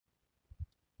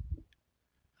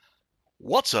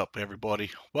What's up,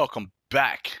 everybody? Welcome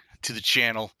back to the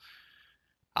channel.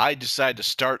 I decided to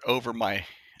start over my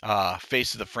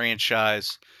face of the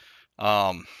franchise.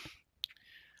 I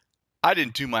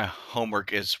didn't do my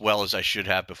homework as well as I should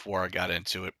have before I got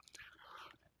into it,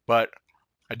 but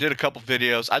I did a couple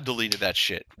videos. I deleted that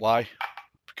shit. Why?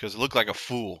 Because it looked like a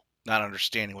fool, not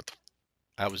understanding what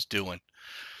I was doing.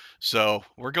 So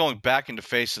we're going back into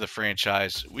face of the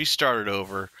franchise. We started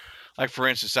over. Like, for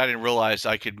instance, I didn't realize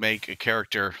I could make a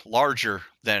character larger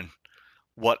than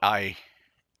what I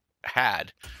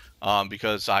had,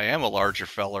 because I am a larger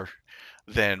feller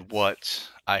than what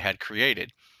I had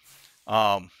created.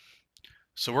 So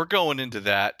we're going into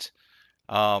that.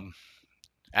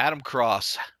 Adam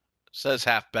Cross says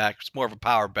halfback. It's more of a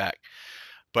power back.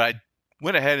 But I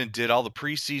went ahead and did all the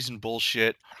preseason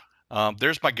bullshit.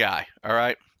 There's my guy, all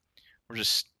right? We're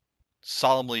just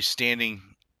solemnly standing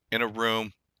in a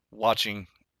room watching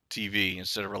TV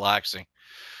instead of relaxing.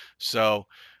 So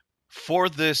for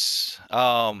this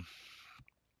playlist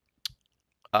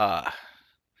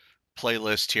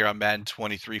here on Madden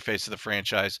 23 Face of the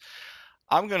Franchise,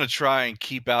 I'm going to try and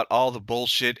keep out all the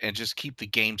bullshit and just keep the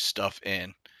game stuff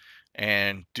in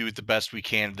and do it the best we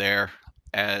can there.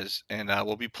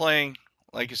 We'll be playing,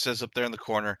 like it says up there in the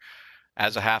corner,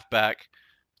 as a halfback.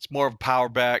 It's more of a power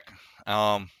back.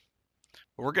 But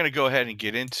we're going to go ahead and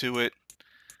get into it.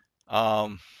 I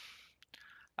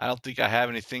don't think I have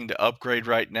anything to upgrade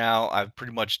right now. I've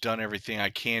pretty much done everything I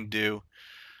can do.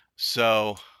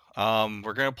 So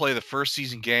we're going to play the first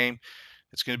season game.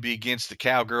 It's going to be against the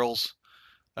Cowgirls.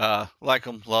 Like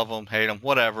them, love them, hate them,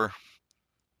 whatever.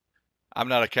 I'm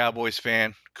not a Cowboys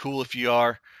fan. Cool if you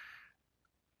are.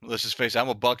 Let's just face it, I'm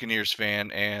a Buccaneers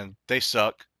fan, and they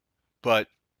suck. But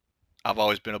I've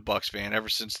always been a Bucs fan ever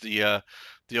since the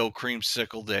old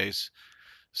creamsicle days.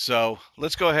 So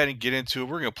let's go ahead and get into it.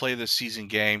 We're going to play this season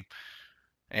game,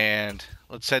 and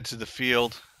let's head to the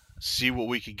field, see what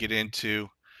we can get into.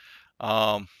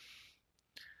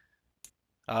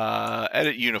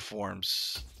 Edit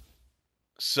uniforms.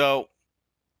 So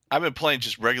I've been playing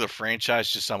just regular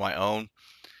franchise just on my own,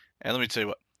 and let me tell you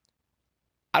what,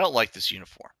 I don't like this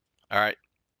uniform. All right,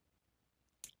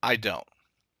 I don't.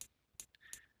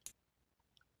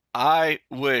 I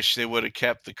wish they would have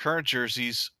kept the current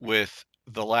jerseys with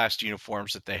the last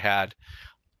uniforms that they had.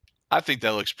 I think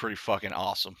that looks pretty fucking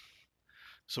awesome.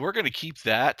 So we're going to keep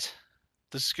that.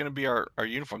 This is going to be our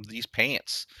uniform, these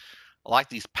pants. I like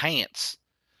these pants.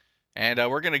 And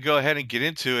we're going to go ahead and get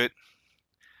into it.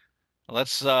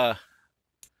 Let's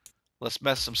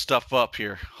mess some stuff up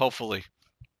here, hopefully.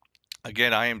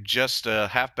 Again, I am just a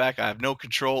halfback. I have no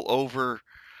control over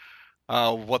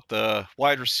what the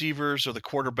wide receivers or the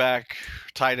quarterback,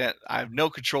 tight end. I have no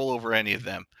control over any of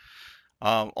them.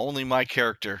 Only my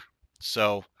character.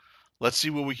 So let's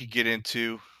see what we can get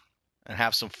into and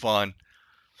have some fun.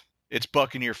 It's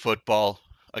Buccaneer football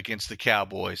against the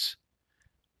Cowboys.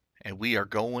 And we are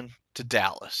going to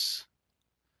Dallas.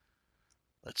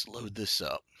 Let's load this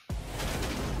up.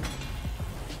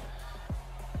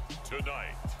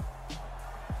 Tonight,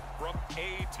 from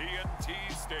AT&T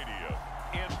Stadium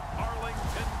in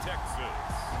Arlington, Texas,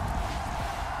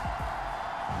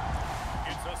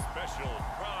 it's a special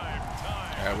prime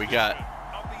time. All right, we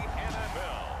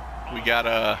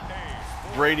got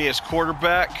Brady as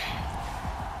quarterback.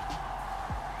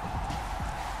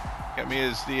 Got me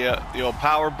as the old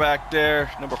power back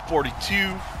there, number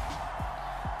 42.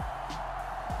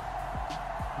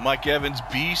 Mike Evans,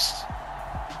 beast.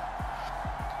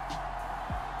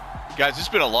 Guys, it's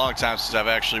been a long time since I've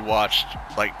actually watched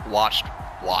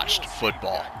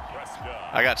football.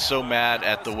 I got so mad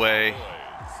at the way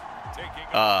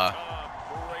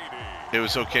it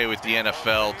was okay with the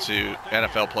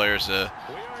NFL players to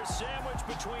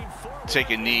take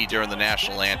a knee during the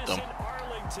national anthem.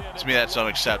 To me, that's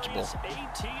unacceptable.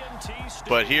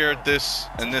 But here, in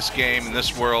this game, in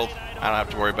this world, I don't have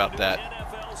to worry about that.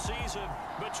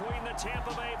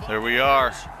 There we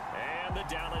are.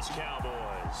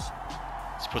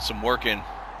 Let's put some work in.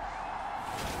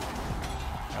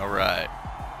 All right.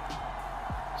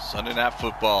 Sunday Night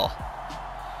Football.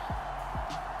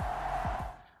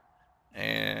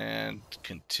 And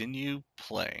continue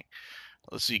playing.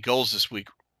 Let's see, goals this week.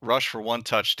 Rush for 1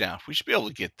 touchdown. We should be able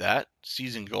to get that.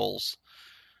 Season goals.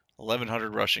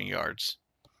 1,100 rushing yards.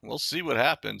 We'll see what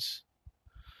happens.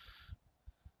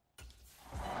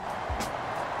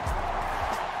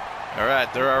 All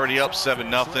right, they're already up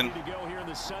 7-0.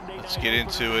 Let's get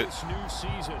into it.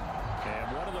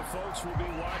 And one of the folks we'll be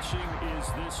watching is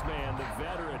this man, the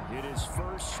veteran, in his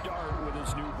first start with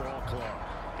his new ball club.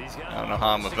 I don't know how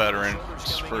I'm a veteran. It's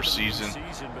his first season.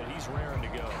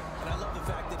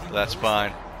 But that's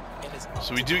fine.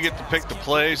 So we do get to pick the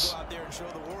plays.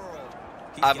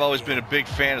 I've always been a big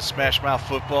fan of smash mouth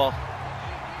football.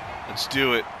 Let's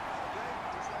do it.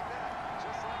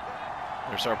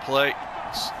 There's our play.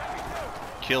 Let's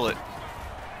kill it.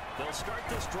 They'll start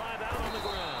this drive out on the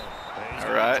ground.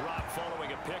 All right.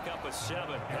 Following a pickup of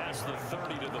 7 past the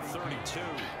 30 to the 32.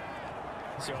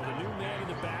 So the new man in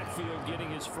the backfield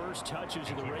getting his first touches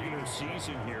of the regular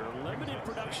season here. Limited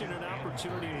production and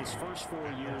opportunity in his first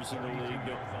 4 years in the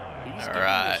league. All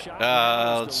right.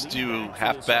 Let's do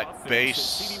halfback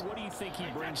base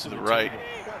to the right.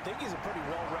 I think he's a pretty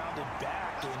well-rounded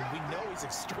back, and we know he's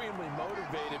extremely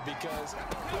motivated because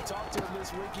we talked to him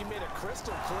this week. He made it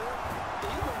crystal clear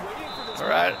that he's been waiting for this. All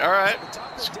right.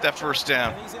 Let's get that first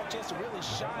down. He's got a chance to really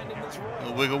shine in this role.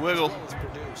 A wiggle, wiggle.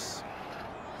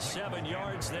 7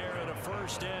 yards there and a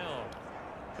first down.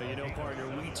 But you know, partner,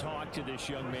 we talked to this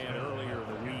young man earlier in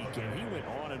the week, and he went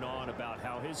on and on about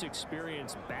how his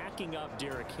experience backing up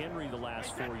Derrick Henry the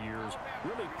last 4 years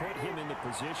really put him in the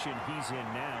position he's in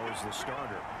now as the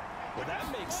starter. Well, that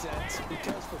makes sense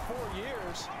because for 4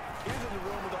 years, he's in the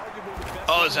room with arguably the best.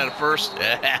 Oh, is that a first?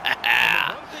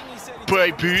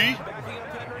 Baby.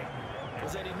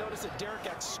 Was that he noticed that Derrick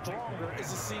got stronger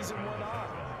as the season went on.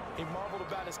 He marveled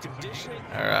about his conditioning.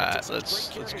 All right, let's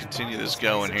continue this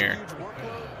going here.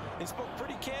 He spoke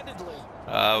pretty candidly.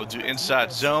 We'll do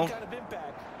inside zone.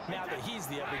 Now that he's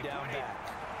the every down back.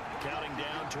 Counting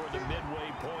down toward the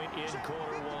midway point in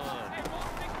quarter 1.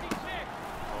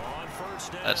 On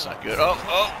first down. That's not good. Oh.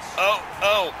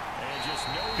 And just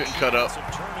no Couldn't cut up. chance of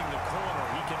turning the corner.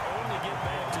 He can only get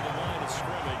back to the line of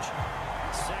scrimmage.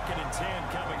 2nd and 10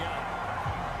 coming up.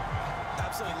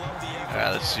 Absolutely love the All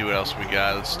right, let's see what else we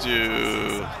got. Let's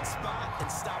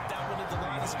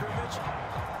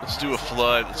do a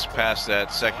flood. Let's pass that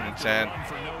 2nd and 10.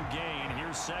 For no gain.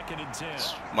 Here's 2nd and 10.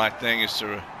 My thing is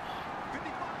to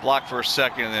block for a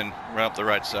second and then run up the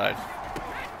right side.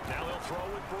 Now he'll throw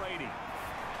with Brady.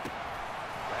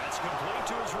 That's complete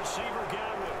to his receiver,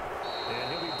 Godwin.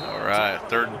 And he'll be All right,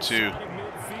 3rd and 2.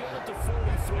 midfield at the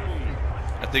 43.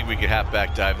 I think we could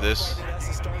halfback dive this.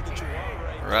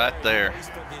 Right there.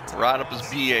 Right up his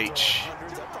BH.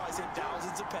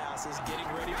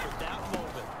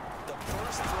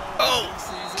 Oh,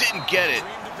 didn't get it.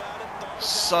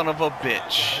 Son of a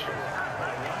bitch.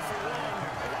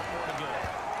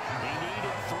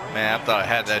 Man, I thought I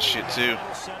had that shit too.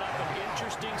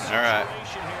 All right.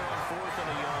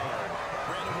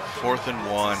 4th and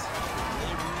 1.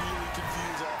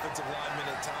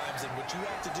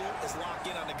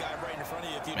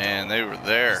 Man, they were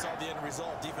there.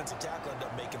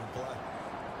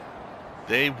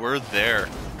 They were there.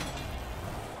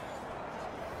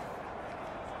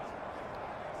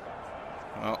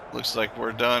 Well, looks like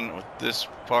we're done with this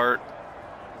part.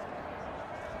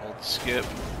 Hold skip.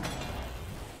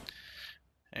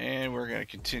 And we're going to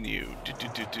continue.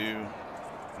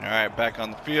 All right, back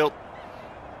on the field.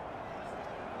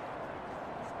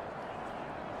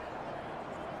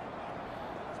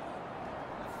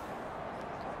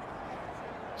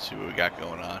 Let's see what we got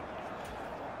going on.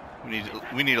 We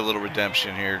need a little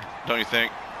redemption here, don't you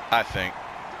think? I think.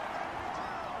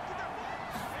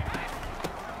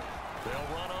 They'll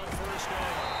run on first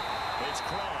down. It's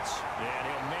Cross, and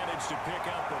he'll manage to pick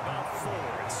up about 4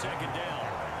 at 2nd down.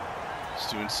 Let's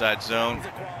do inside zone.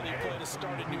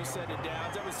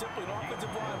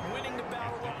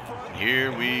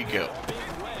 Here we go.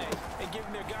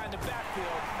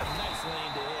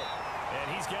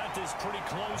 And he's got this pretty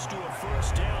close to a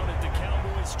first down at the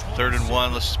Cowboys' 3rd and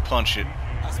 1. Let's just punch it.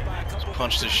 Let's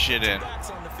punch this shit in.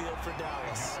 Cowboys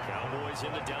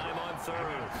in the dime on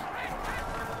 3rd.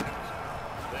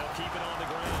 They'll keep it on the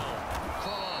ground.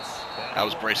 Cross. I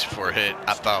was bracing for a hit.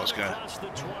 I thought I was gonna.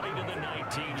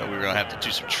 Thought we were gonna have to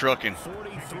do some trucking.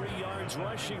 43 yards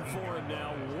rushing for him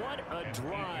now. What a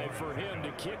drive for him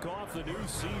to kick off the new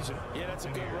season. Yeah, that's a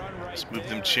good run right Let's move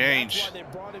there. them change. That's why they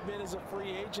brought him in as a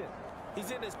free agent. He's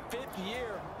in his 5th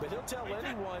year, but he'll tell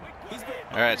anyone he's been.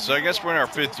 All right, so I guess we're in our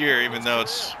 5th year, even though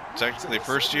it's technically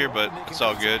 1st year, but it's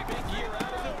all good.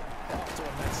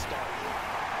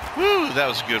 Woo, that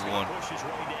was a good one. Pushes way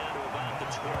down to about the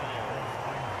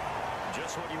 12.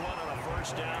 Just what you want on a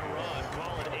first down run.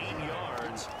 Call it 8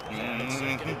 yards.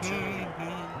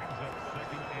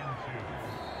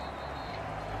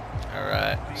 All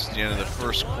right, it's the end of the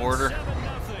first quarter. 7-0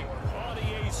 on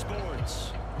EA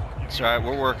Sports. It's all right,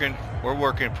 we're working. We're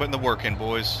working, putting the work in,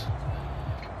 boys.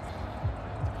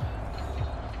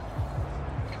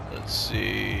 Let's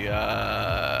see,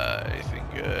 anything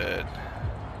good?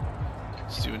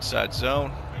 Let's do inside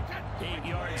zone. 8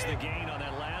 yards the gain on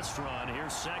that last run.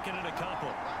 Here's second and a couple.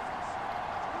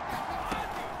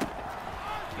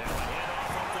 Now a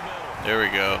handoff up the middle. There we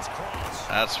go.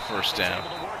 That's first down.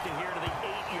 Able to work it here to the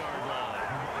 8-yard line.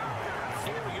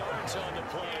 4 yards on the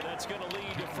play. That's going to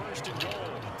lead to first and goal.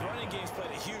 The running game's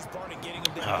played a huge part in getting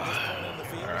him down at this point on the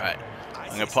field. All right.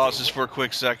 I'm going to pause this for a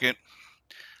quick second.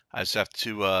 I just have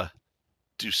to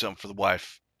do something for the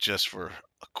wife just for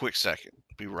a quick second.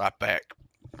 Be right back.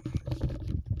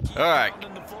 All right.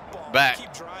 Back.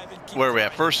 Where are we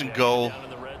at? First and goal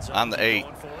on the 8.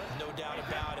 No doubt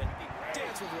about it.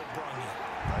 Dance with what brought you.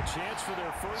 A chance for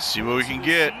their first See what we can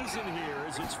get. season here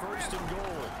as it's first and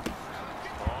goal.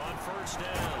 On first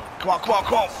down. Come on, come on,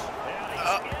 come on.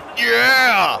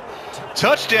 Yeah.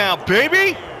 Touchdown,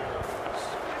 baby.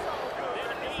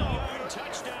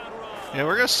 Yeah,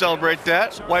 we're going to celebrate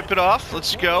that. Wipe it off.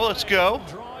 Let's go. Let's go.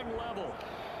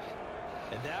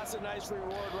 And that's a nice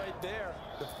reward right there.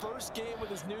 The first game with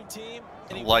his new team,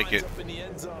 and he like winds it. up in the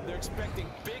end zone. They're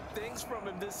expecting big things from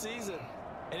him this season,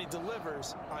 and he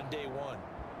delivers on day 1.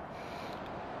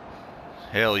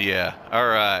 Hell yeah. All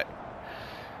right.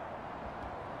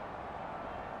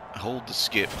 Hold the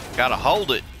skip. Got to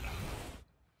hold it.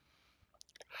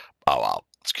 Oh, wow.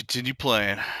 Let's continue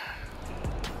playing.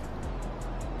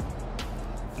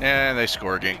 And they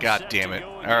score again. God damn it.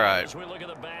 All right. As we look at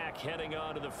the back heading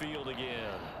onto the field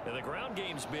again. Now, the ground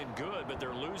game's been good, but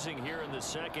they're losing here in the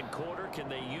second quarter. Can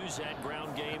they use that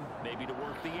ground game maybe to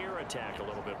work the air attack a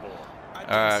little bit more? All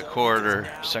right,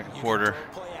 quarter, second quarter.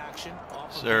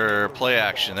 Sir, play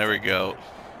action. There we go.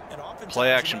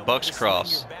 Play action, Bucks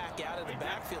cross.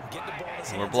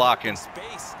 We're blocking.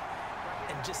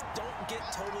 And just don't get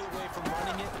totally away from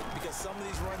running it, because some of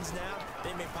these runs now,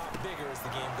 they may pop bigger as the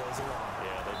game goes along.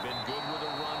 Yeah, they've been good with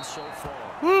a run so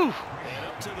far. Woo! And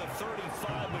up to the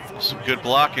 35 before Some good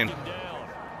blocking.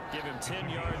 Give him 10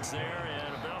 yards there,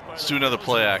 and about by Let's do another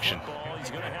play action.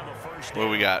 What do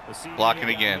we got? Blocking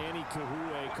again.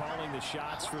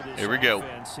 Here we go.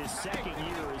 His second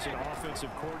year as an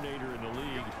offensive coordinator in the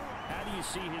league. How do you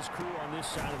see his crew on this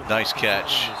side of the Nice ball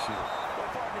catch. this year? Well,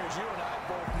 partners, you and I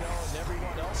both know, and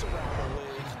everyone else around the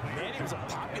league, Manny was a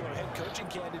popular head coaching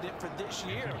candidate for this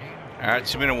year. All right,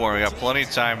 2-minute warning. We got plenty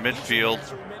of time. Midfield.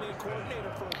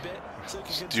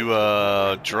 Let's do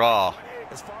a draw.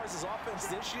 As far as his offense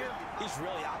this year, he's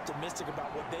really optimistic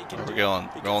about what they can Where do. we going?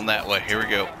 We're going that way. Here we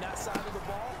go. On that side of the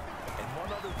ball. And one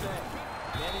other thing,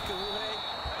 Manny Kahuhe,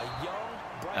 a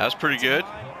young, bright That was pretty good.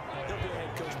 he'll be a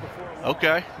head coach before long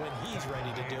Okay. when he's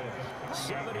ready to do it.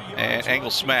 And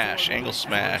angle smash. Angle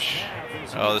smash.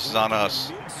 Oh, this is on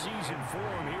us. Mid-season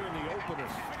form here in the opener.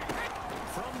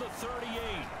 From the 38,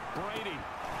 Brady.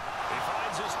 He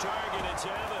finds his target. It's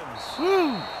Evans.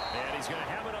 Woo! And he's going to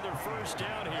have another first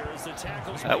down here as the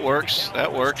tackles. That works.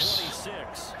 That works.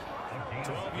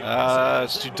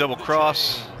 Let's do double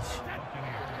cross.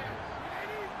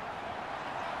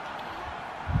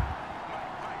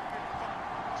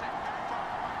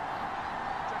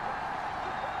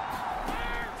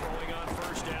 Throwing on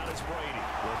first down is Brady.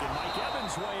 Looking Mike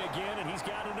Evans' way again, and he's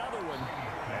got another one.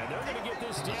 And they're going to get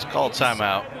this down. Let's call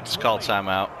timeout. Let's call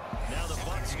timeout. Now the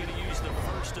Bucs going to use the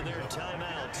first of their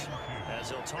timeouts as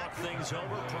they'll talk things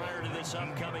over prior to this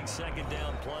upcoming second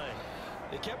down play.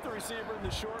 They kept the receiver in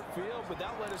the short field, but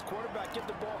that let his quarterback get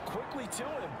the ball quickly to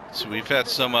him. So we've had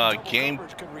some game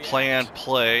plan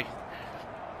play.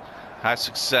 High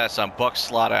success on Buck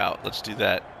slot out. Let's do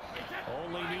that.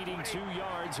 Only needing 2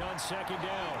 yards on second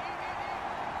down.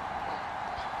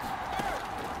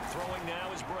 Throwing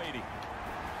now is Brady.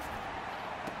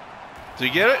 Did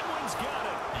you get it? Godwin's got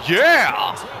it.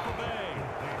 Yeah! Tampa Bay.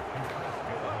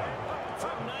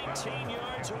 From 19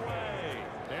 yards away.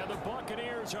 And the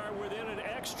Buccaneers are within an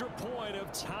extra point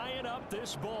of tying up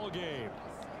this ball game.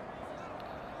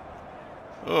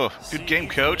 Oh, good game,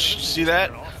 coach. Did you see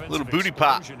that? Little booty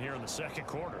pop. Here in the second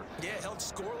quarter. Yeah, held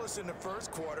scoreless in the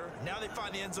first quarter. Now they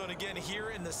find the end zone again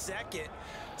here in the second.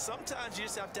 Sometimes you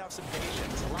just have to have some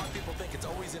patience. A lot of people think it's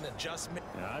always an adjustment.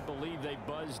 And I believe they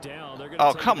buzzed down. They're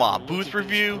Oh, come on, booth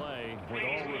review. With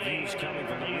all reviews coming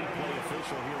from the replay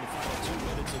official here in the final 2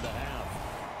 minutes of the half.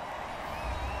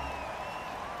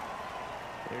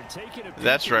 They're taking a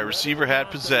That's right, receiver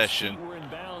had possession.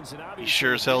 He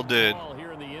sure as hell did.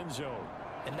 Here in the end zone.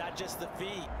 And not just the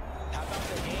feet. How about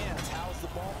the hands? How's the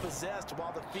ball possessed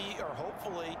while the feet are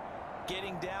hopefully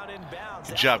getting down in bounds?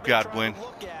 Good job, Godwin.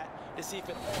 Look at to see if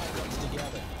it all comes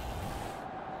together.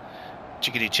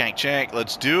 Chickadee chank chank.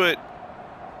 Let's do it.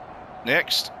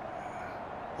 Next.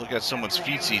 Look at someone's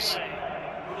feetsies.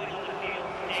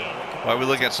 Why we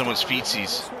look at someone's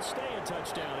feetsies?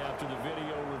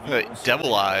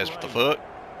 Devil eyes. What the fuck?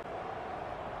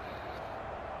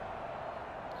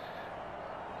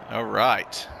 All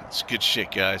right. That's good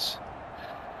shit, guys.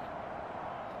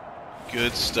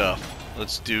 Good stuff.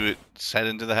 Let's do it. Let's head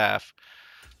into the half.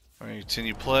 We're going to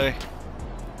continue play.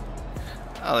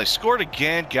 Oh, they scored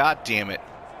again. God damn it.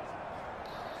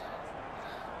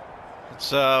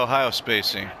 It's Ohio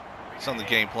spacing. It's on the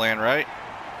game plan, right?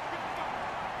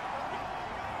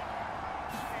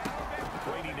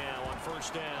 Brady now on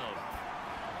first down.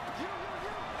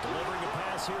 Delivering a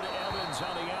pass here to Evans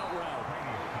on the out route.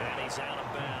 And he's out of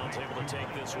bounds, able to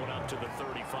take this one up to the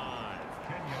 35.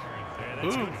 And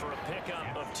that's good for a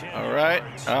pickup of 10 All right.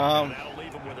 yards. That'll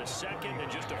leave him with a second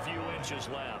and just a few inches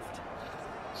left.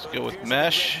 Let's go with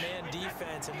mesh. Man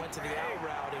defense and went to the out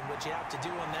route, and what you have to do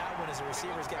on that one is the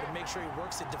receiver's got to make sure he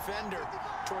works the defender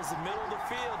towards the middle of the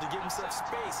field to give himself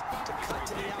space to cut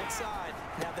to the outside.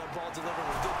 Now that ball delivered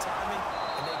with good timing,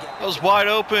 and they got That was wide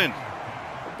open.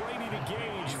 Brady to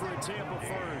Gage for a Tampa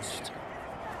first.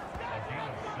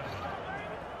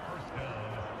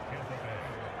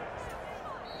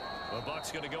 The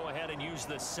Bucs going to go ahead and use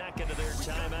the second of their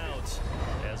timeouts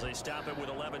as they stop it with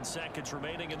 11 seconds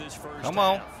remaining in this first Come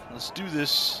on, half. let's do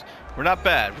this. We're not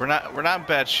bad. We're not in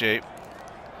bad shape.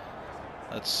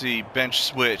 Let's see, bench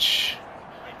switch,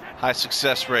 high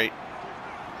success rate.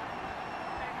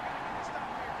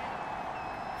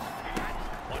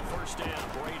 On first down,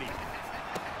 Brady.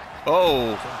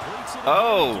 Oh, Completes it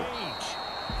oh. to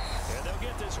Gage. And they'll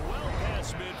get this well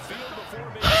past midfield before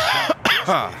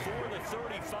before the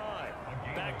 35.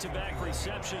 Back-to-back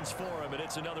receptions for him, and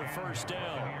it's another first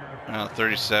down.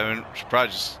 37. Should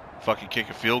probably just fucking kick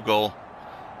a field goal.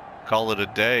 Call it a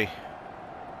day.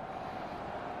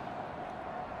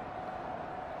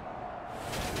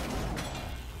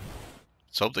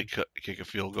 Let's hope they kick a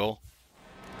field goal.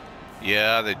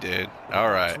 Yeah, they did. All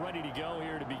right. Ready to go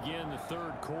here to begin the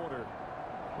third quarter.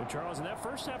 Well, Charles, in that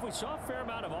first half, we saw a fair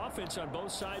amount of offense on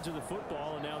both sides of the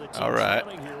football, and now the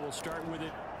team here will start with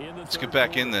it in the Let's get back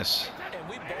quarter. in this. And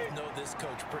we both know this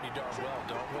coach pretty darn well,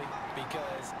 don't we?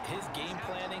 Because his game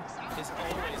planning is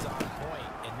always on point.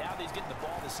 And now that he's getting the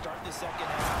ball to start the second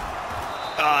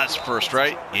half. Ah, that's first,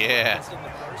 right? Yeah.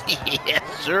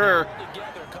 Yes, sir.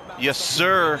 Yes,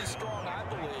 sir. Strong, I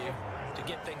believe, to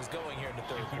get things going here in the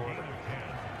third quarter.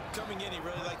 Coming in, he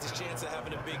really likes his chance of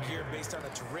having a big year based on a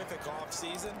terrific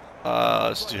offseason.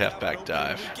 Let's do halfback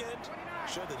dive.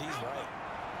 Show that he's right.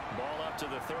 Ball up to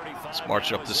the 35. Let's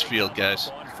march up this field, guys.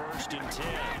 On first and 10.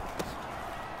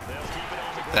 They'll keep it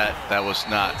on the ground. That was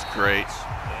not great.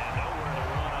 And nowhere to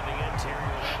run on the interior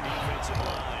of that defensive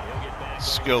line. He'll get back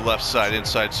Let's over go the left side,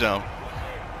 inside zone.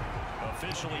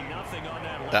 Officially nothing on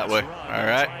that That last way. run. All They'll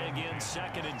right. try again,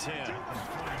 second and 10.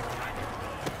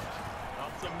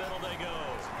 Up the middle they go.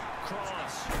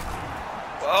 Cross.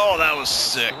 Oh, that was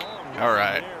sick. All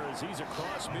right. He's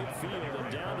across midfield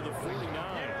and down to the 49.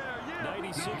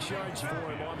 96 yards for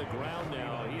him on the ground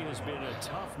now. He has been a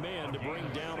tough man to bring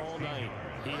down all night.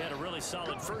 He had a really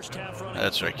solid first half run.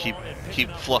 That's right.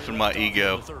 Keep fluffing my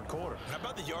ego. How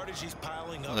about the yardage he's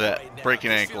piling up That right now?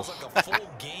 breaking This ankle. feels like a full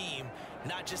game,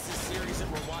 not just the series that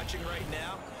we're watching right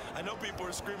now. I know people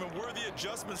are screaming, where are the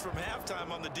adjustments from halftime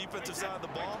on the defensive side of the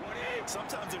ball?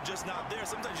 Sometimes they're just not there.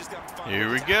 Sometimes you just got to find Here a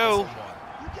way we to go. tackle someone.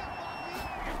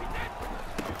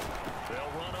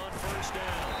 They'll run on first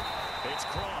down. It's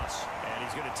Cross, and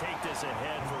he's going to take this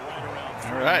ahead for right around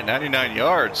 3 All right, 99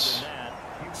 yards.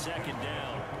 Second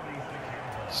down.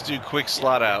 Let's do quick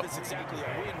slot out. It's exactly a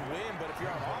win-win, but if you're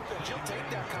on offense, you'll take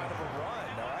that kind of a run,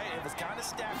 all right? It was kind of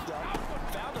stacked up,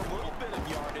 found a little bit of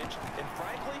yardage, and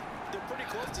frankly, they're pretty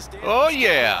close to staying. Oh,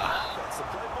 yeah. The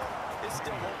playbook is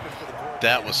still open for the quarterback.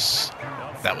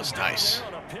 That was nice.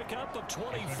 On a pickup of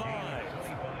 25.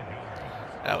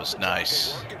 That was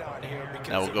nice.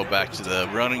 Now we'll go back to the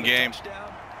running game.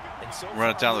 Run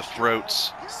it down the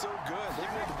throats. So good. They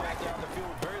moved the ball down the field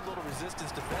with very little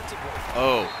resistance defensively.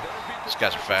 Oh, these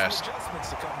guys are fast. Adjustments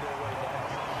to come their way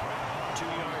now. 2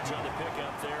 yards on the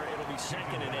pickup there. It'll be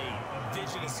second and 8.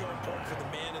 Vision is so important for the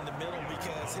man in the middle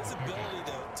because his ability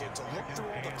to look through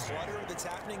all the clutter that's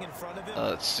happening in front of him.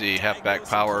 Let's see, halfback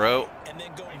power out. And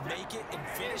then go make it and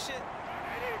finish it.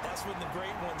 That's when the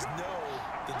great ones know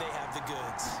that they have the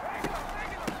goods.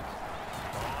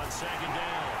 On second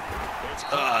down. It's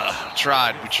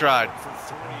We tried. for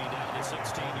 3 down the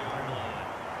 16-yard line.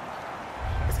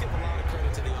 Let's give a lot of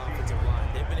credit to the offensive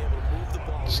line. They've been able to move the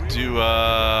ball. Let's really do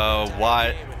well.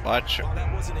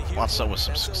 want something with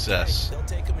some success. They'll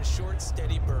take them in short,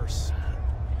 steady bursts.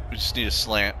 We just need a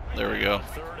slant. There we go.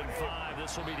 3rd and 5.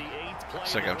 This will be the 8th play.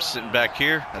 Looks like of the I'm sitting drive. back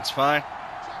here. That's fine.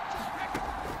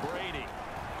 Brady.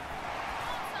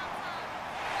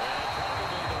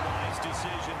 Probably the wise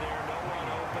decision there. No one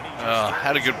open. He just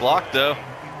Had a good block though.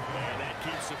 and that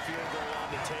keeps the field goal on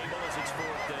the table as it's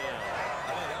 4th down. I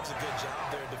think that was a good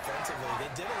job there defensively.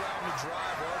 They did allow him to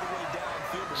drive all the way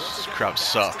downfield. But once This they got crowd the backs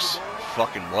sucks. to the goal line,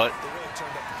 Fucking what? they really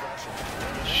turned up the pressure.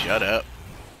 Shut up.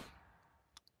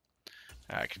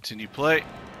 All right, continue play.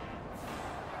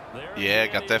 There Yeah,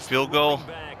 again got that is field the goal. running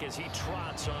back as he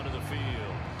trots onto the field.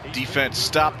 He's Defense been a good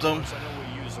stopped him. workhorse. I know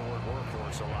we use the word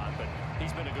workhorse a lot, but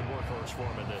he's been a good workhorse for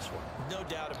him in this one. No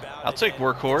doubt about it. I'll take And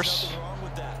workhorse. there's nothing wrong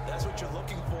with that. That's what you're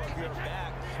looking for if you're a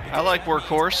back. I like Because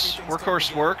that means workhorse. everything's Workhorse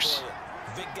coming works. together for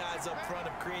you. Big guys up front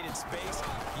have created space.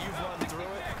 You've run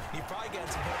through it. You probably got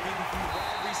some help even from the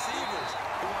wide receivers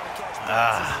who want to catch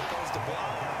passes as opposed to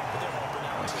block. But they're helping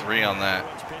out too. 3 on that.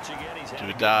 Do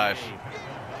a dive.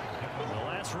 The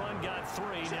last run got 3.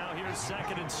 Now here's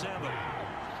 2nd and 7.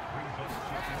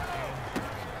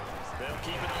 They'll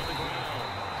keep it on the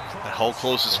ground. That hole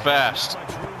closes fast. Not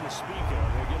much room to speak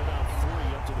of. They'll get about 3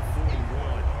 up to the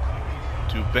 41.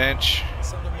 Do bench.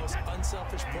 Some of the most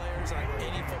unselfish players on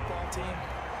any football team,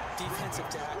 defensive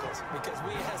tackles, because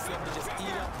we ask them to just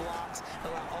eat up blocks,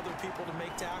 allow other people to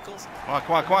make tackles. Come on,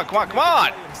 come on, come on, come on, come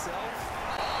on!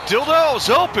 Dildo's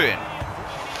open!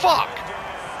 Fuck!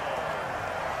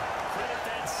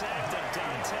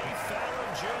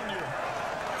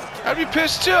 I'd be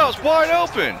pissed too, I was wide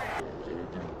open!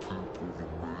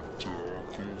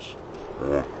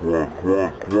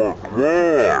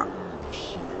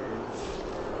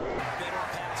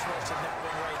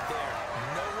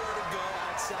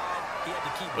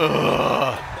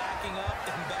 Ugh. Backing up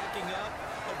and backing up,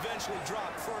 eventually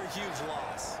dropped for a huge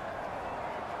loss.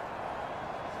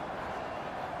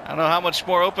 I don't know how much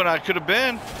more open I could have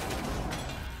been.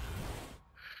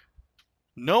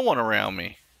 No one around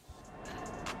me.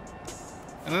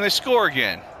 And then they score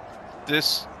again.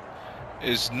 This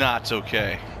is not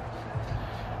okay.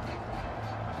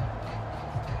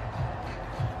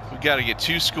 We got to get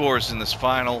 2 scores in this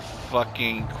final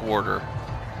fucking quarter.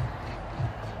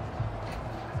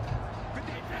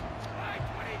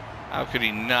 How could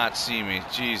he not see me?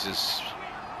 Jesus.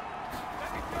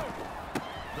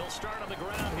 They'll start on the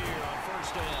ground here on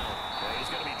 1st down. He's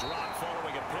going to be dropped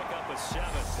following a pickup of 7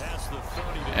 past the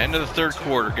 30. End of the 3rd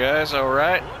quarter, guys. All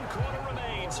right. 1 quarter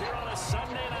remains here on a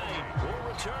Sunday night. We'll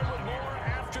return with more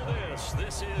after this.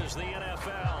 This is the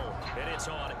NFL, and it's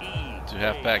on E. Do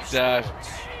halfback dive. A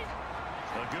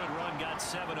good run got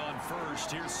 7 on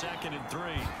 1st. Here's 2nd and 3. Now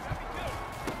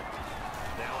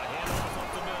a handoff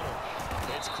up the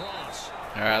middle. It's cross.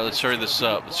 All right, let's hurry this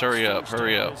up. Let's hurry up.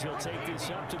 Hurry up. He'll take this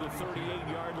up to the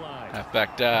 38-yard line.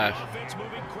 Halfback dive. Offense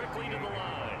moving quickly to the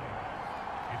line.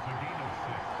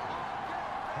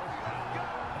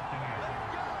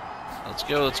 Let's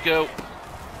go. Let's go. On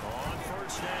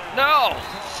 1st down. No!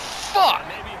 Fuck!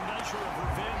 Maybe a measure of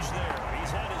revenge there.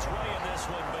 He's had his way in this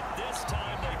one, but this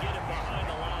time they get him behind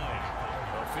the line.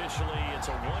 Officially, it's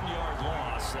a 1-yard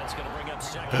loss. That's going to bring up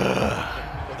 2nd and 11.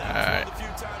 All right.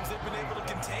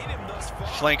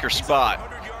 Flanker spot.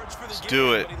 Let's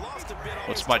do it.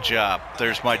 What's my job?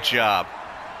 There's my job.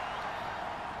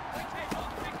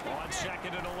 On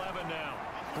 2nd and 11 now.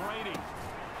 Brady.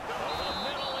 Over the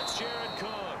middle, it's Jared Cook.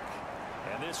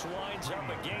 And this winds up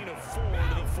a gain of 4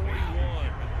 to the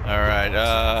 41. All right.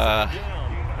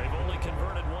 They've only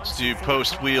converted once. Let's do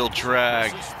post wheel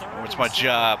drag. What's my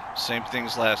job? Same thing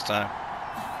as last time.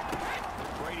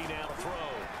 Brady now to throw.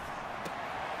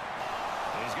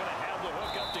 He's going to have the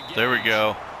hook up to get. There we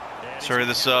go. Let's hurry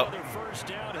this up. Another 1st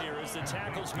down here as the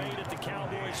tackle's made at the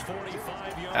Cowboys'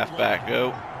 45-yard Halfback, line.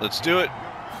 go. Let's do it.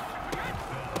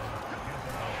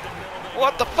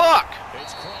 What the fuck?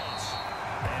 It's cross.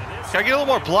 And this Can I get a little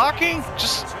more blocking?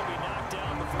 Just will be knocked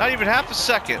down before not even half a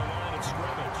second. the line of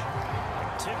scrimmage.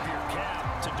 Tip your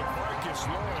cap to DeMarcus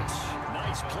Lawrence.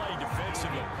 Nice play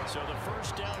defensively. So the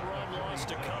 1st down run lost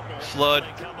a couple. Flood.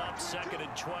 They come up 2nd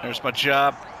and 12. There's my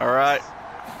job. All right.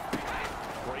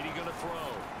 Brady going to throw.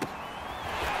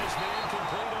 That is the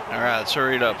incomplete over All right. Let's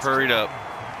hurry it up. Hurry it up.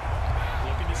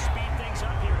 Looking to speed things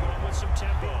up here, going with some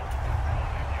tempo.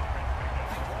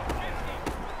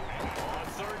 On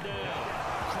 3rd down,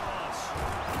 cross.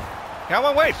 Got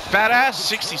my way, fat ass.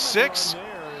 66. There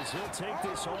as he'll take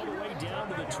this all the way down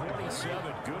to the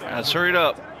 27. Good All right, let's hurry it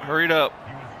up. Hurry it up.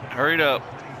 Hurry it up.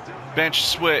 Bench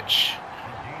switch.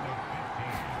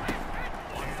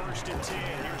 On 1st and 10,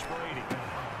 here's Brady.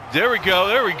 There we go.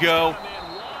 There we go.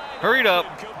 Hurry it up.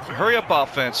 Hurry up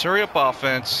offense. Hurry up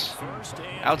offense. First and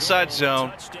Outside goal. zone.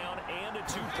 Touchdown and a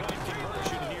 2-point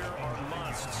conversion here are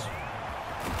musts.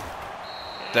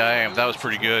 Damn, that was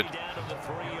pretty good. Down to the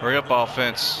 3-yard Hurry up line.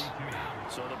 offense.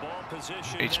 So the ball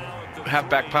position H- now at the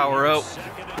halfback 40, power out.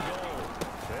 2nd and goal.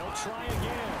 They'll try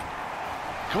again.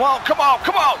 Come on, come on,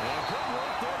 come on. Good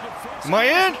work there Am I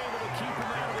in?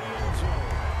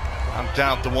 I'm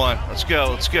down at the 1. Let's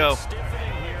go. Let's go.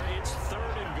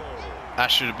 I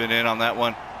should have been in on that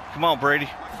one. Come on, Brady.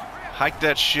 Hike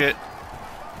that shit.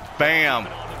 Bam.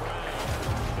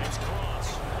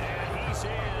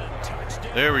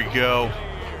 There we go.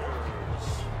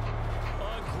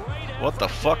 What the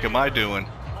fuck am I doing?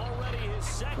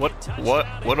 What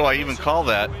do I even call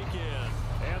that?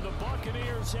 And the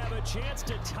Buccaneers have a chance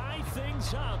to tie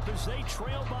things up as they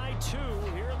trail by 2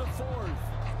 here in the 4th.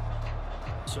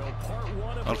 So part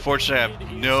 1 of unfortunately, I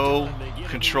have no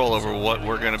control over what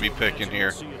we're going to be picking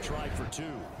here.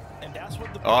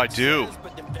 Oh, I do.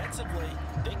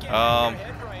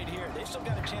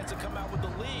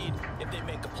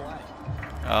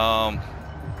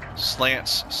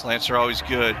 Slants. Slants are always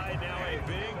good. Right now, a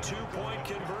big 2-point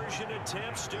conversion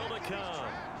attempt still to come.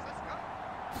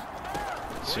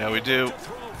 See how we do.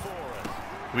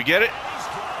 We get it?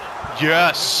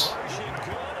 Yes.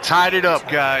 Tied it up,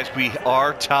 guys. We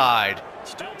are tied.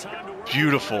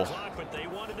 Beautiful.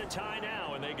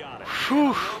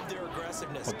 Whew.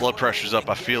 My blood pressure's up.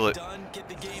 I feel it.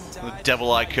 The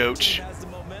devil eye coach.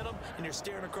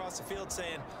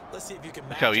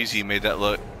 Look how easy he made that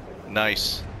look.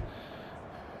 Nice.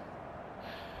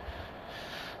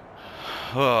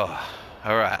 Oh,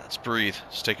 all right, let's breathe.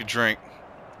 Let's take a drink.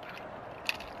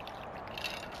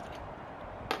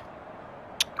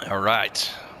 All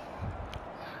right.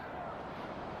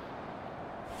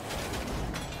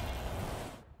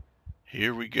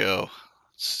 Here we go.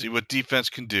 Let's see what defense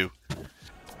can do.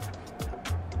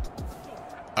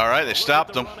 All right, they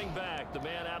stopped them.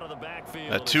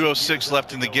 At 2:06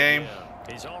 left in the game.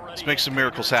 Let's make some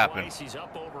miracles happen. He's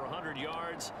up over 100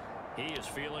 yards. He is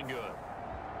feeling good.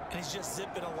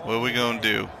 What are we going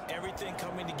to do?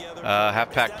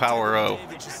 Halfback power O.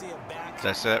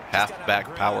 That's it.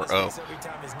 Halfback power O.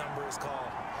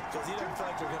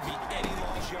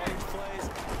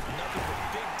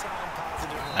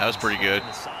 That was pretty good.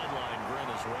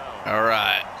 All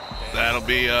right. That'll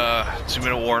be a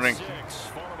 2-minute warning.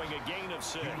 Following a gain of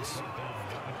 6.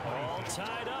 All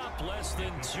tied up. Less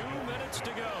than 2 minutes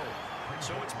to go.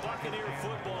 So it's Buccaneer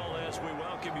football as we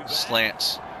welcome you back.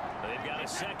 Slants. They've got a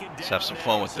second down. Let's have some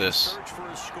fun with this. Search for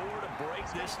a score to break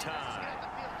this tie.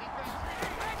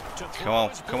 Come on,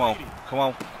 come on, come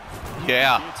on.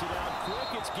 Yeah.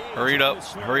 Hurry it up,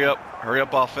 hurry up, hurry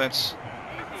up, offense.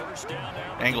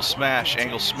 Angle smash,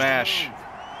 angle smash.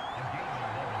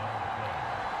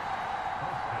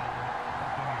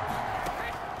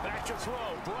 Back to throw,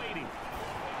 Brady.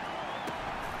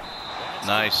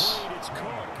 Nice.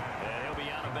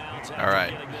 All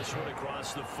right.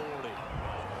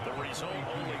 The result,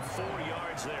 only 4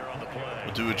 yards there on the play.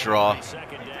 We'll do a draw.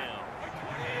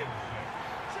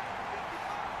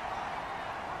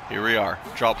 Here we are.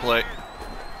 Draw play.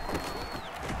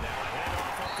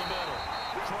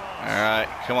 All right.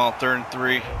 Come on. 3rd and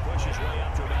 3.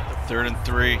 3rd and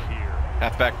 3.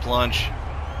 Halfback plunge.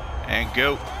 And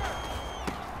go.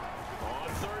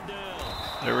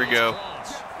 There we go.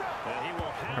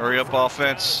 Hurry up,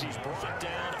 offense.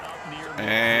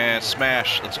 And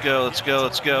smash. Let's go. Let's go.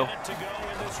 Let's go.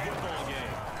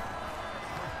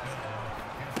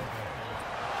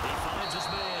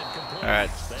 All right.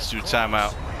 Let's do a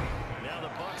timeout. Now the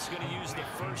Bucs going to use the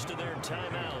first of their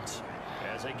timeouts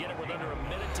as they get it with under a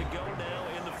minute to go now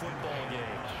in the football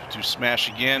game. Do smash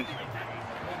again.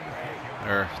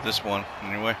 Or this one,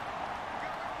 anyway.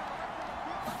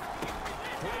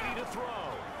 Brady to throw.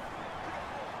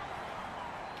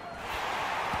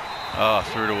 Oh,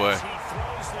 threw it away. He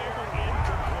throws there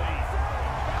incomplete.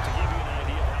 To give you an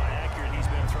idea of how accurate he's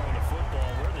been throwing the football,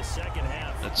 we're in the second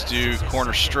half. Let's do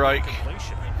corner strike. Well,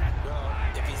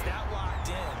 if he's that locked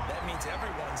in, that means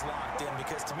everyone's locked in,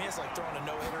 because to me it's like throwing a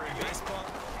no-hitter in baseball.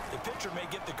 The pitcher may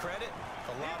get the credit.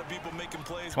 A lot of people making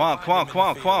plays. Come on, come on, come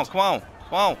on, come on, come on,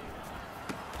 come on.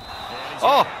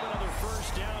 Oh! Another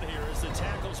first down here as the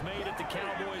tackle's made at the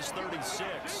Cowboys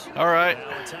 36. All right.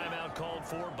 Now a timeout called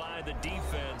for by the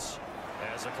defense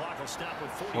as the clock will stop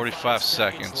with 45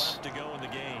 seconds left to go in the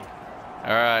game.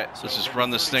 All right, let's just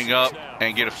run this thing up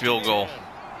and get a field goal.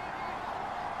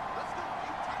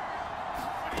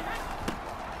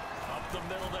 Up the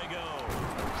middle they go.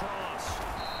 Cross.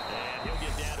 And he'll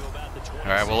get down to about the 20. All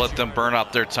right, we'll let them burn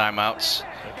up their timeouts. The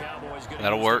Cowboys gonna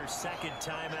That'll use work. their second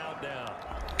timeout now.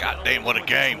 God damn, what a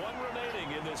game. One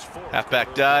remaining in this fourth.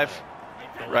 Halfback dive,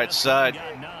 right side.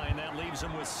 Got 9. That leaves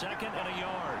them with 2nd and a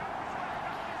yard.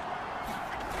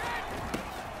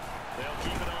 They'll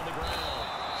keep it on the ground.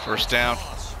 First down.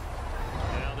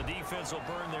 Now the defense will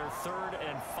burn their 3rd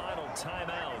and final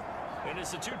timeout And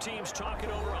as the two teams talk it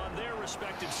over on their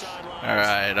respective sidelines. All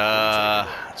right,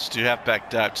 let's do halfback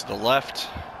dive to the left.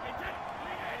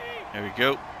 There we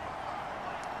go.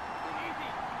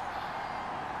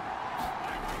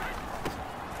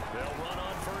 They'll run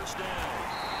on first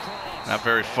down. Not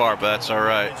very far, but that's all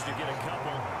right. To get a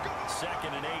couple.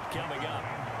 2nd and 8 coming up.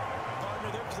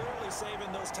 Partner, they're clearly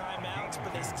saving those timeouts,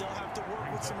 but they still have to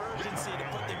work with some urgency to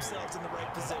put themselves in the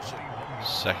right position.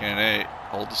 2nd and 8.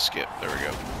 Hold the skip. There we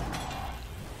go.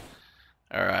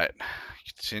 All right.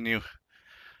 Continue.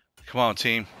 Come on,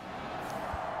 team.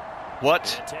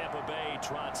 What? And Tampa Bay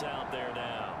trots out there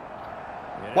now.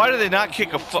 Why do they not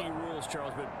kick a rules,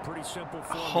 Charles, but pretty simple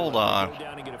formula. Hold on. Go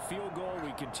down and get a field goal,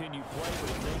 we continue play, but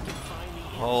if they can find the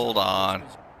Hold on.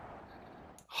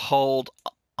 Hold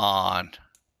on.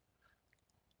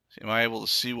 Am I able to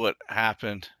see what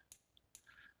happened?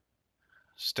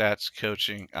 Stats,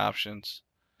 coaching, options.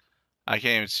 I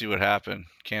can't even see what happened,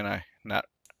 can I? Not.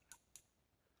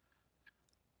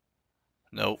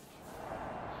 Nope.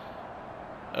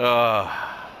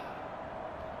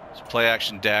 It's play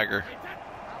action dagger.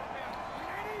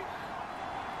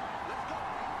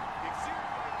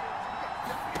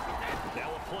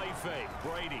 Now a play fake.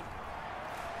 Brady.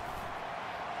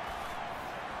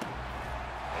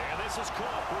 And this is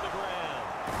caught for the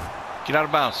ground. Get out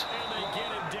of bounds. And they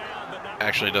get him down, but not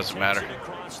Actually, it doesn't matter.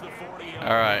 across the 40-yard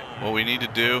All right. line. What we need to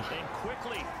do And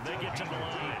quickly they get to the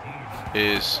line.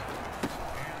 is.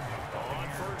 On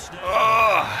first down.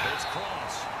 Ugh. It's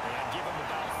Cross. And give him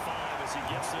about 5 as he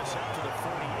gets this out to the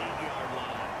 48-yard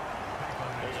line.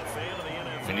 As a fan of the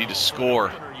NFL, We need to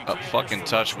score a fucking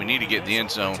touch. We need to get in the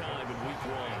end zone.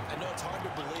 I know it's hard to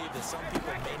believe that some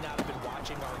people may not have been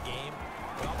watching our game,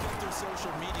 but I'll bet through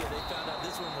social media they found out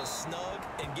this one was snug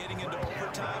and getting into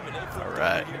overtime, and they flipped All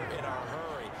right. over here in our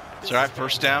hurry. It's all right.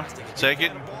 First down. Take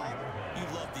it. You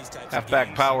love these types of Halfback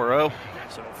games. power O.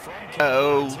 So from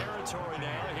Uh-oh. territory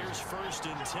now, here's 1st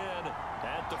and 10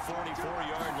 at the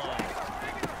 44-yard line.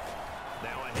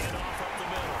 Now a handoff up the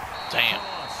middle. Damn.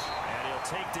 Cross, and he'll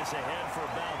take this ahead for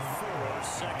about 4.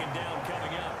 2nd down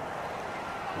coming up.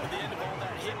 At the end of all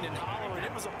that hitting and hollering,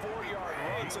 it was a 4-yard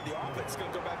run, so the offense is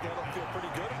going to go back there and feel pretty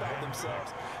good about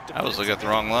themselves. I was looking at the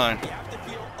wrong line. You have to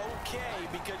feel okay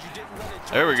because you didn't run it.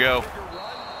 There we go.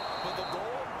 But the goal,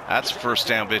 That's first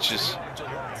down, bitches.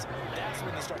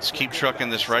 Let's keep trucking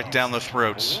this right down the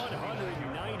throats.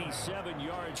 197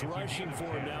 yards rushing for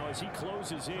him now as he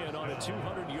closes in on a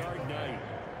 200-yard night.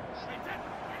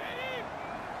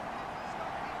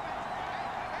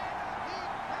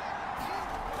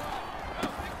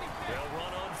 They'll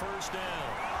run on first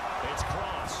down. It's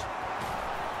Cross.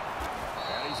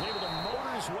 And he's able to motor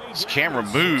his way This down camera the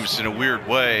moves in a weird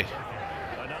way.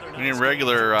 Another When in nice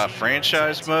regular game.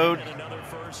 franchise mode, And another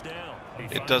first down. He it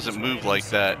finds doesn't his move way like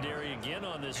that. secondary again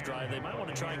on this drive. They might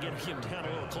want to try and get him down a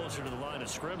little closer to the line of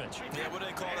scrimmage. yeah, what do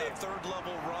they call that? Third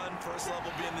level run, first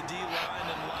level being the D line,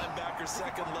 and linebacker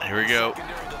second level. Here we go.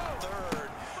 Secondary the third.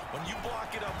 When you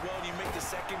block it up well, and you make the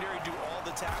secondary do all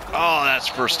the tackling. Oh, that's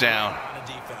first down. On a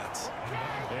defense.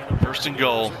 First and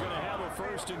goal. They're gonna have a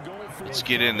first and goal for Let's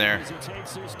get in there. as he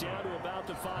takes this down to about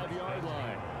the 5-yard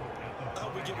line.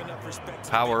 We give enough respect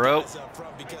to Power the up. guys up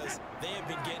front because they have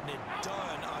been getting it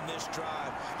done on this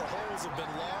drive. The holes have been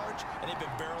large, and they've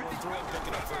been barreling through and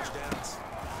picking up first downs.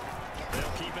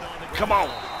 They'll keep it on the ground. Come on.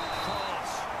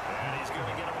 Cross. And he's going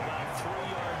to get him about 3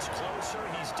 yards closer.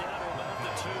 He's down to about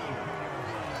the 2.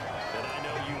 And I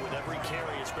know you with every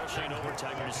carry, especially in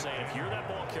overtime, you're just saying, if you're that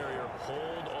ball carrier,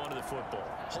 hold on to the football.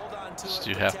 Hold on to Let's it,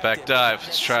 do protect halfback it, dive. not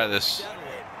Let's try necessarily this. settle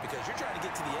it, because you're trying to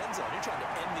get to the end zone. You're trying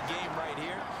to end the game right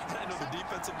here. And I know the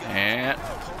defensive guys And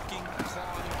poking,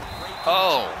 clawing, raking,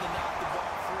 oh. trying to knock the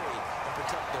ball free and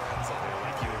protect their end zone.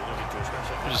 Like you alluded to,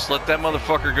 especially. Just let that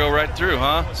motherfucker go right through,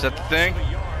 huh? Is that the thing?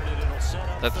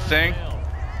 That the thing?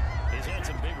 He's had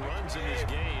some big runs in this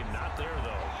game. Not there,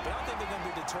 though. But I don't think they're going to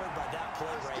be deterred by that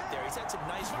play right there. He's had some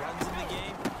nice runs in the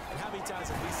game. And how many times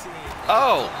have we seen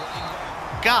Oh. running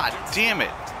back God damn it.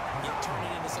 yet turn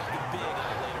it into something big on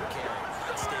a later carry?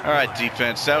 That's stable. All right,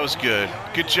 defense. That was good.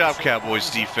 Good job, Cowboys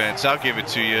defense. I'll give it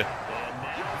to you. And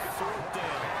now 4th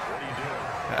down. What are you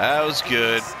doing? That was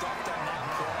good. Stuffed on that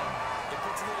play. It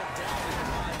puts a little doubt in the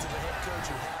minds of the head coach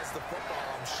who has the football,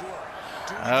 I'm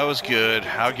sure. That was good.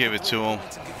 I'll give it to them.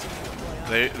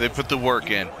 They put the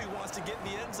work in. He wants to get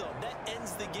in the end zone. That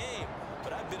ends the game.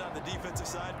 But I've been on the defensive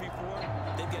side before.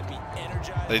 They've got to be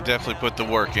energized. They right definitely now. put the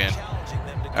work in. Challenging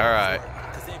them to go All right. for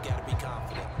it, 'cause they've got to be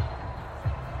confident.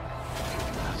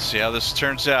 Let's see how this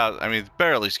turns out. I mean,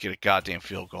 better at least get a goddamn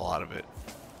field goal out of it.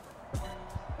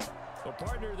 Well,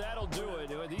 partner, that'll do it.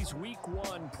 These week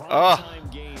 1 Ah.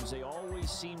 primetime games, they always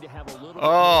always seem to have a little bit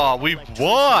Oh, more we electricity,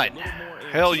 won. a little more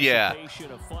Hell yeah.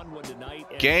 anticipation, a fun one tonight,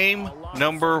 and Game a lot of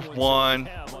number fun ones that we 1.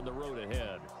 have on the road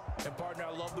ahead. And partner,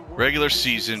 I love the word Regular you used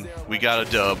season, there, we got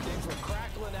a dub. things were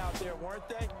crackling out there, weren't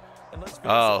they? And let's face it,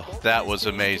 Oh, both of that these was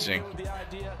teams came amazing. in with the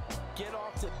idea, get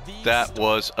off to the That start,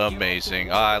 was get off to a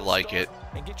amazing. I well like start, it.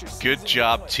 and get your Good season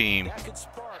job, going. team. That could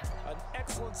spark an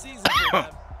excellent season for them.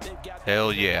 They've got that Hell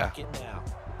in their yeah. pocket now.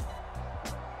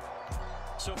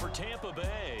 So for Tampa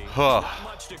Bay, Huh. not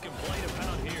much to complain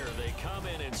about here. They come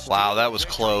in and Wow, steal that the was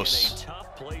victory close. in a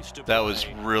tough place to That was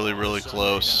play really, on really Sunday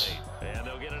close. night. And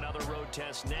they'll get another road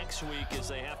test next week as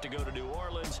they have to go to New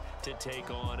Orleans to take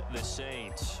on the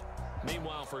Saints.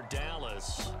 Meanwhile, for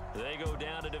Dallas, they go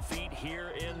down to defeat here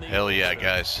in the Hell yeah, opener.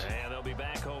 guys. And they'll be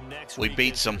back home next We week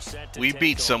beat as they're some. set to We take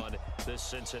beat some. on the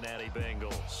Cincinnati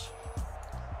Bengals.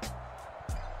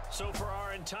 So for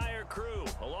our entire crew,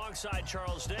 alongside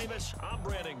Charles Davis, I'm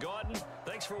Brandon Gaudin.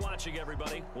 Thanks for watching,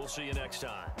 everybody. We'll see you next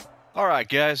time. All right,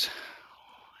 guys.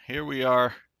 Here we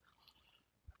are.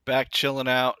 Back chilling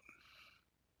out.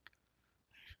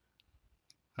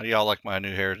 How do y'all like my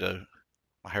new hairdo?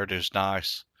 My hairdo's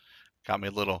nice. Got me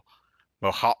a little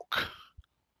mohawk.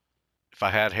 If I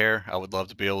had hair, I would love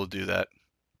to be able to do that.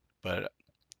 But,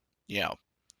 you know,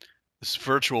 this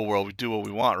virtual world, we do what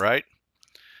we want, right?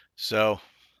 So,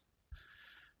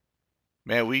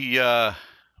 man, we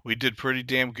did pretty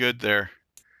damn good there.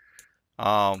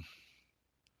 Let's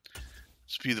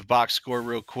view the box score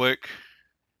real quick.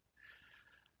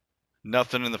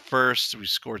 Nothing in the first. We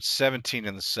scored 17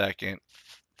 in the second,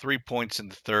 3 points in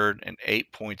the third, and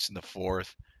 8 points in the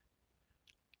fourth.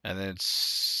 And then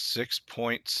 6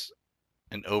 points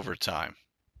in overtime.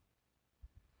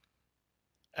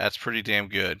 That's pretty damn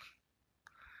good.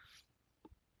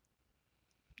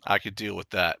 I could deal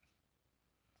with that.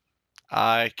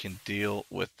 I can deal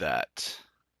with that.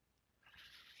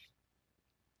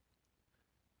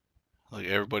 Look,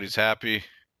 everybody's happy.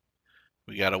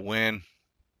 We got a win.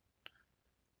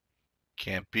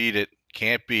 Can't beat it.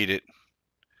 Can't beat it.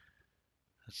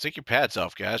 Let's take your pads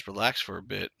off, guys. Relax for a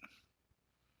bit.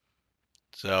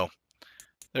 So,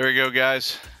 there we go,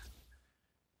 guys.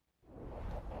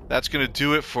 That's going to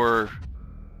do it for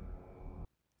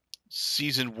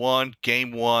Season 1,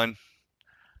 Game 1.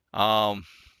 Why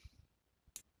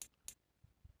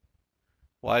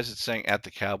is it saying at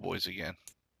the Cowboys again?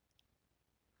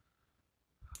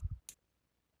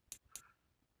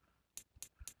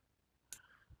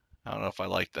 I don't know if I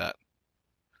like that.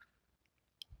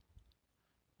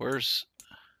 Where's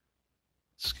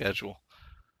schedule?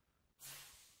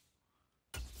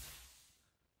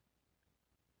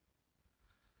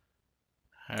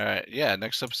 All right, yeah,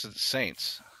 next up is the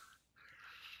Saints.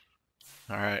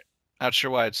 All right, not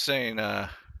sure why it's saying the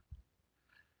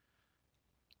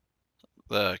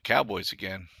Cowboys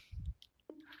again.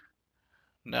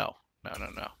 No.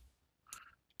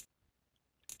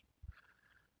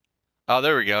 Oh,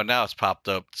 there we go. Now it's popped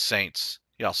up. Saints.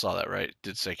 Y'all saw that, right? It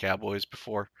did say Cowboys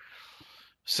before.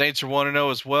 Saints are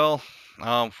 1-0 as well.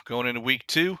 Going into week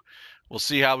 2, we'll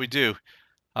see how we do.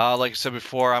 Like I said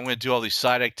before, I'm going to do all these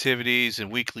side activities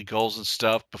and weekly goals and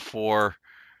stuff before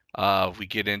we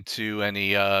get into any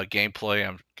gameplay.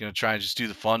 I'm going to try and just do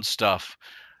the fun stuff.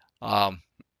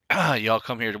 Y'all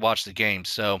come here to watch the game,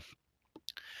 so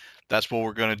that's what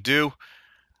we're going to do.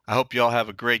 I hope y'all have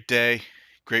a great day,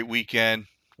 great weekend,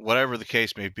 whatever the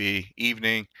case may be,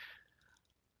 evening.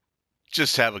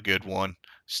 Just have a good one.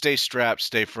 Stay strapped,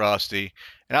 stay frosty,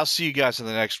 and I'll see you guys in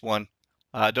the next one.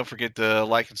 Don't forget to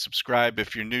like and subscribe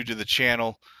if you're new to the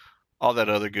channel, all that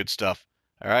other good stuff.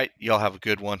 All right, y'all have a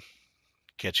good one.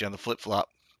 Catch you on the flip-flop.